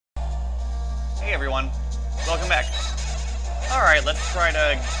Hey everyone, welcome back. Alright, let's try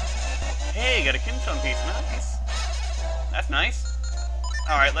to... Hey, got a kinstone piece, nice. That's nice.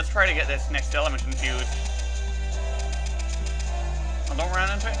 Alright, let's try to get this next element infused. Well, don't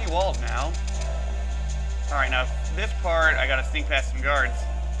run into any walls now. Alright, now this part, I gotta sneak past some guards.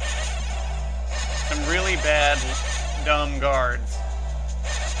 Some really bad, dumb guards.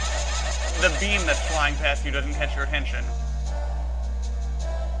 The beam that's flying past you doesn't catch your attention.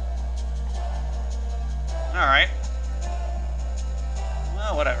 Alright.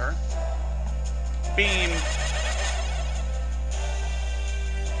 Well, whatever. Beam.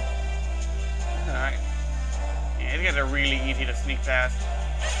 Alright. Yeah, these guys are really easy to sneak past.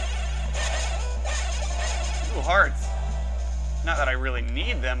 Ooh, hearts. Not that I really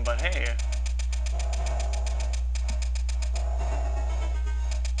need them, but hey.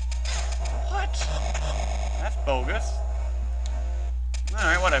 What? That's bogus.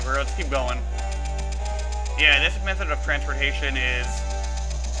 Alright, whatever. Let's keep going. Yeah, this method of transportation is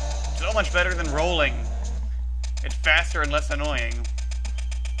so much better than rolling. It's faster and less annoying.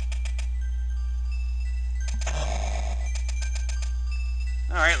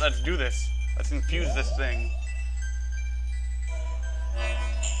 Alright, let's do this. Let's infuse this thing.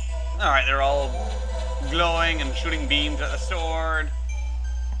 Alright, they're all glowing and shooting beams at the sword.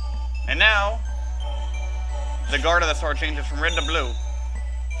 And now, the guard of the sword changes from red to blue.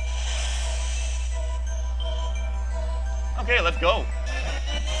 Okay, let's go.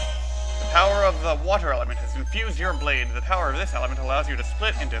 The power of the water element has infused your blade. The power of this element allows you to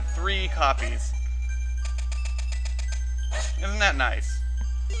split into 3 copies. Isn't that nice?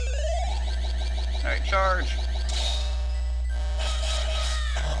 Alright, charge.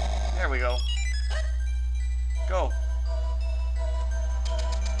 There we go. Go.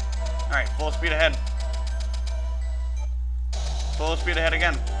 Alright, full speed ahead. Full speed ahead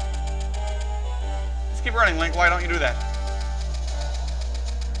again. Just keep running, Link. Why don't you do that?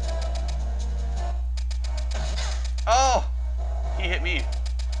 Oh! He hit me.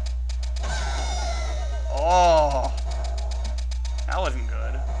 Oh! That wasn't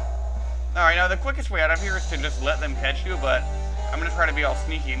good. Alright, now the quickest way out of here is to just let them catch you, but I'm gonna try to be all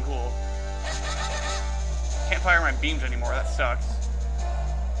sneaky and cool. Can't fire my beams anymore, that sucks.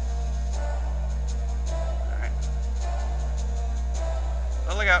 Alright.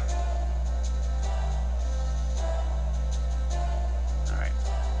 Oh, look out. Alright.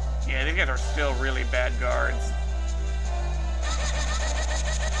 Yeah, these guys are still really bad guards.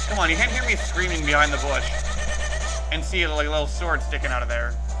 Come on, you can't hear me screaming behind the bush and see like a little sword sticking out of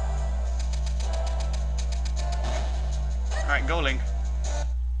there. Alright, go, Link.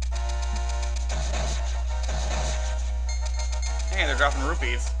 Hey, they're dropping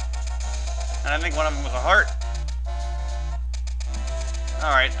rupees. And I think one of them was a heart.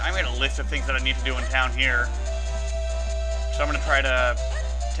 Alright, I made a list of things that I need to do in town here. So I'm gonna try to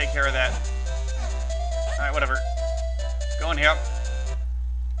take care of that. Alright, whatever. Go in here.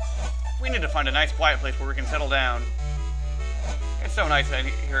 We need to find a nice quiet place where we can settle down. It's so nice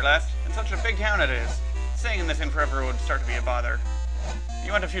here at last, and such a big town it is. Staying in this inn forever would start to be a bother.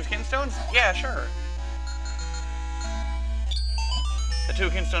 You want a few kinstones? Yeah, sure. The 2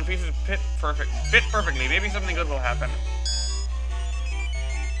 kinstone pieces fit perfectly. Maybe something good will happen.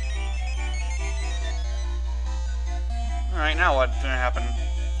 Alright, now what's gonna happen?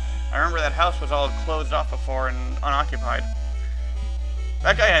 I remember that house was all closed off before and unoccupied.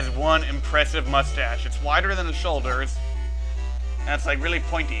 That guy has one impressive mustache. It's wider than his shoulders, and it's like really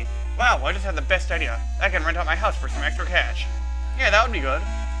pointy. Wow, I just had the best idea. I can rent out my house for some extra cash. Yeah, that would be good.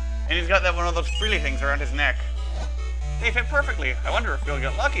 And he's got that one of those frilly things around his neck. They fit perfectly. I wonder if we'll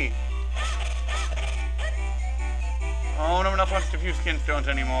get lucky. Oh, no one else wants to fuse kinstones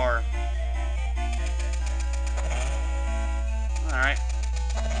anymore. Alright.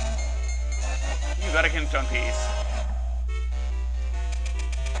 You got a kinstone piece.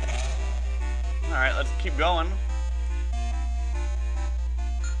 Alright, let's keep going.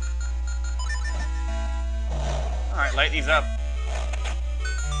 Alright, light these up.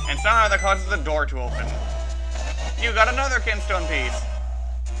 And somehow that causes the door to open. You got another kinstone piece!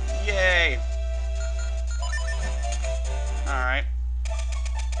 Yay! Alright.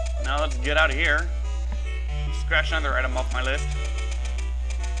 Now let's get out of here. Scratch another item off my list.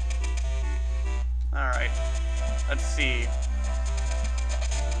 Alright. Let's see.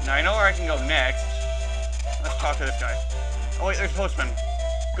 Now I know where I can go next. Let's talk to this guy. Oh wait, there's a postman.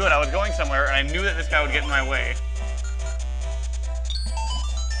 Good, I was going somewhere and I knew that this guy would get in my way.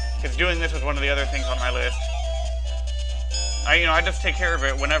 Because doing this was one of the other things on my list. I just take care of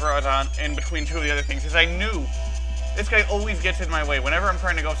it whenever I was in between 2 of the other things, because I knew This guy always gets in my way whenever I'm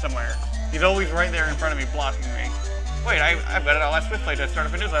trying to go somewhere. He's always right there in front of me, blocking me. Wait, I've got it all at Swiftplay to start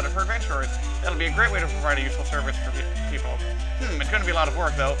up a newsletter for adventurers. That'll be a great way to provide a useful service for people. It's going to be a lot of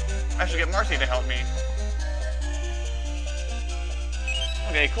work, though. I should get Marcy to help me.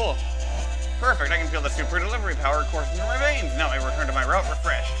 Okay, cool. Perfect, I can feel the super delivery power coursing through my veins. Now I return to my route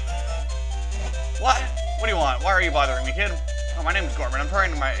refreshed. What? What do you want? Why are you bothering me, kid? Oh, my name's Gorman. I'm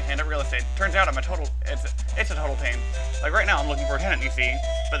trying my hand at real estate. Turns out it's a total pain. Like right now, I'm looking for a tenant, you see.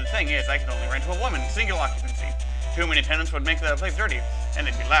 But the thing is, I can only rent to a woman, single occupancy. Too many tenants would make the place dirty, and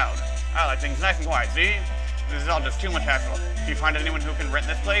it'd be loud. I like things nice and quiet, see? This is all just too much hassle. If you find anyone who can rent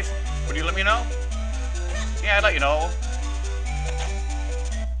this place, would you let me know? Yeah, I'd let you know.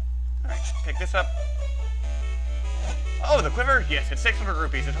 Alright, pick this up. Oh, the quiver? Yes, it's 600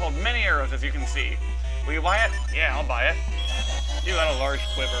 rupees. It holds many arrows, as you can see. Will you buy it? Yeah, I'll buy it. You got a large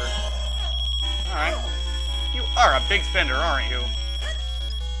quiver. Alright. You are a big spender, aren't you?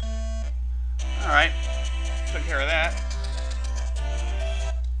 Alright. Took care of that.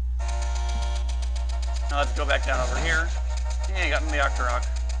 Now let's go back down over here. Yeah, you got in the Octorok.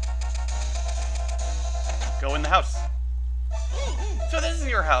 Go in the house. So this is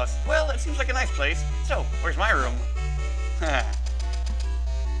your house. Well, it seems like a nice place. So, where's my room?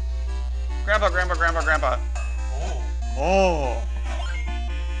 Grandpa, Grandpa, Grandpa, Grandpa. Oh.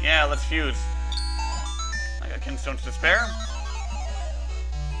 Yeah, let's fuse. I got kinstones to spare.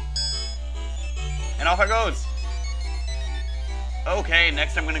 And off it goes. Okay,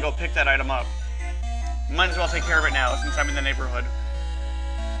 next I'm gonna go pick that item up. Might as well take care of it now since I'm in the neighborhood.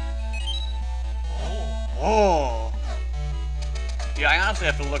 Oh. Yeah, I honestly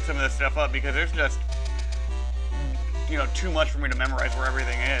have to look some of this stuff up because there's just, you know, too much for me to memorize where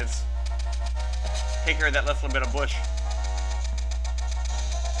everything is. Take care of that last little bit of bush.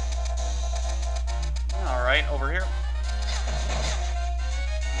 Alright, over here.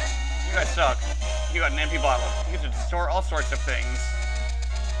 You guys suck. You got an empty bottle. You get to store all sorts of things.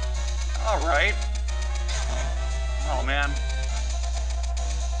 Alright. Oh, man.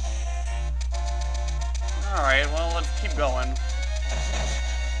 Alright, well, let's keep going.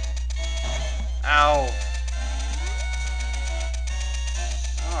 Ow.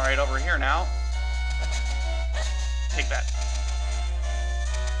 Alright, over here now. Take that.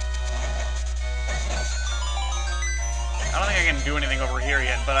 I don't think I can do anything over here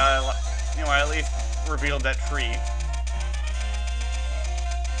yet, but you know, I at least revealed that tree.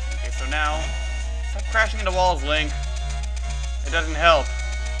 Okay, so now, stop crashing into walls, Link. It doesn't help.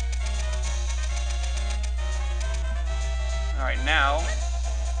 Alright, now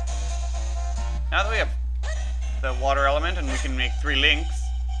that we have the water element and we can make 3 links,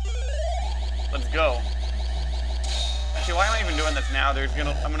 let's go. Actually, why am I even doing this now?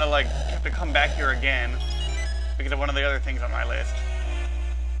 I'm gonna like have to come back here again because of one of the other things on my list.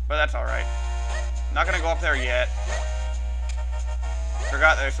 But that's alright. Not gonna go up there yet.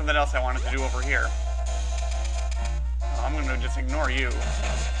 Forgot there's something else I wanted to do over here. Oh, I'm gonna just ignore you.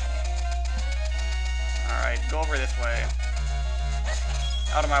 Alright, go over this way.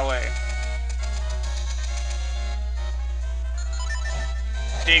 Out of my way.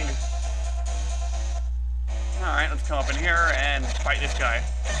 Dig. Alright, let's come up in here and fight this guy.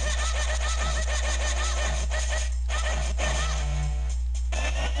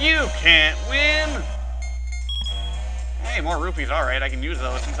 You can't win! Hey, more rupees, alright, I can use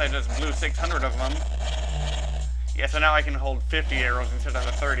those since I just blew 600 of them. Yeah, so now I can hold 50 arrows instead of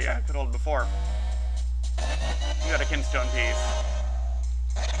the 30 I could hold before. You got a kinstone piece.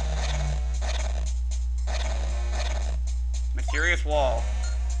 Mysterious wall.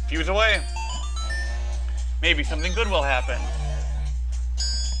 Fuse away. Maybe something good will happen.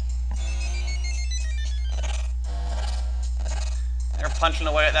 They're punching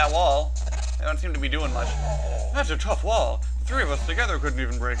away at that wall. They don't seem to be doing much. That's a tough wall. The 3 of us together couldn't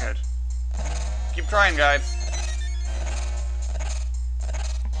even break it. Keep trying, guys.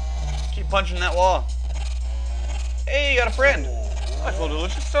 Keep punching that wall. Hey, you got a friend. I feel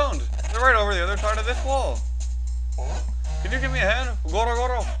delicious stoned. They're right over the other side of this wall. Can you give me a hand? Goro,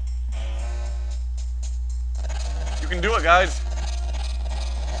 Goro. You can do it, guys.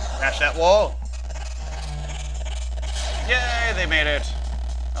 Smash that wall. Yay, they made it.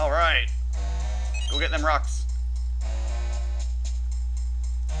 Alright. Go get them rocks.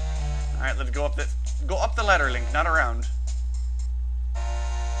 Alright, let's go up this. Go up the ladder, Link, not around.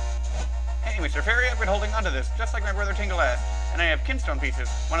 Hey, Mr. Fairy, I've been holding onto this, just like my brother Tingle asked. And I have kinstone pieces.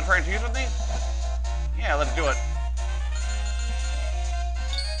 Wanna try and fuse with me? Yeah, let's do it.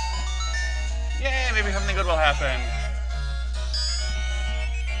 Yay, maybe something good will happen.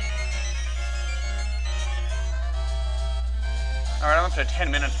 Alright, I'm up to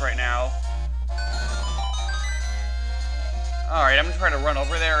 10 minutes right now. Alright, I'm gonna try to run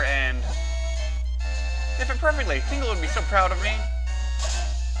over there and... Did it perfectly. Tingle would be so proud of me.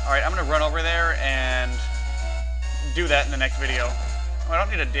 Alright, I'm gonna run over there and... do that in the next video. Oh, I don't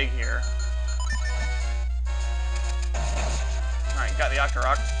need a dig here. Alright, got the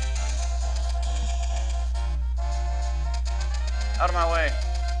Octorok. Out of my way.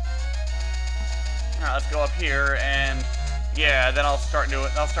 Alright, let's go up here and... yeah, then I'll start doing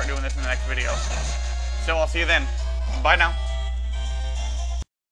this in the next video. So I'll see you then. Bye now.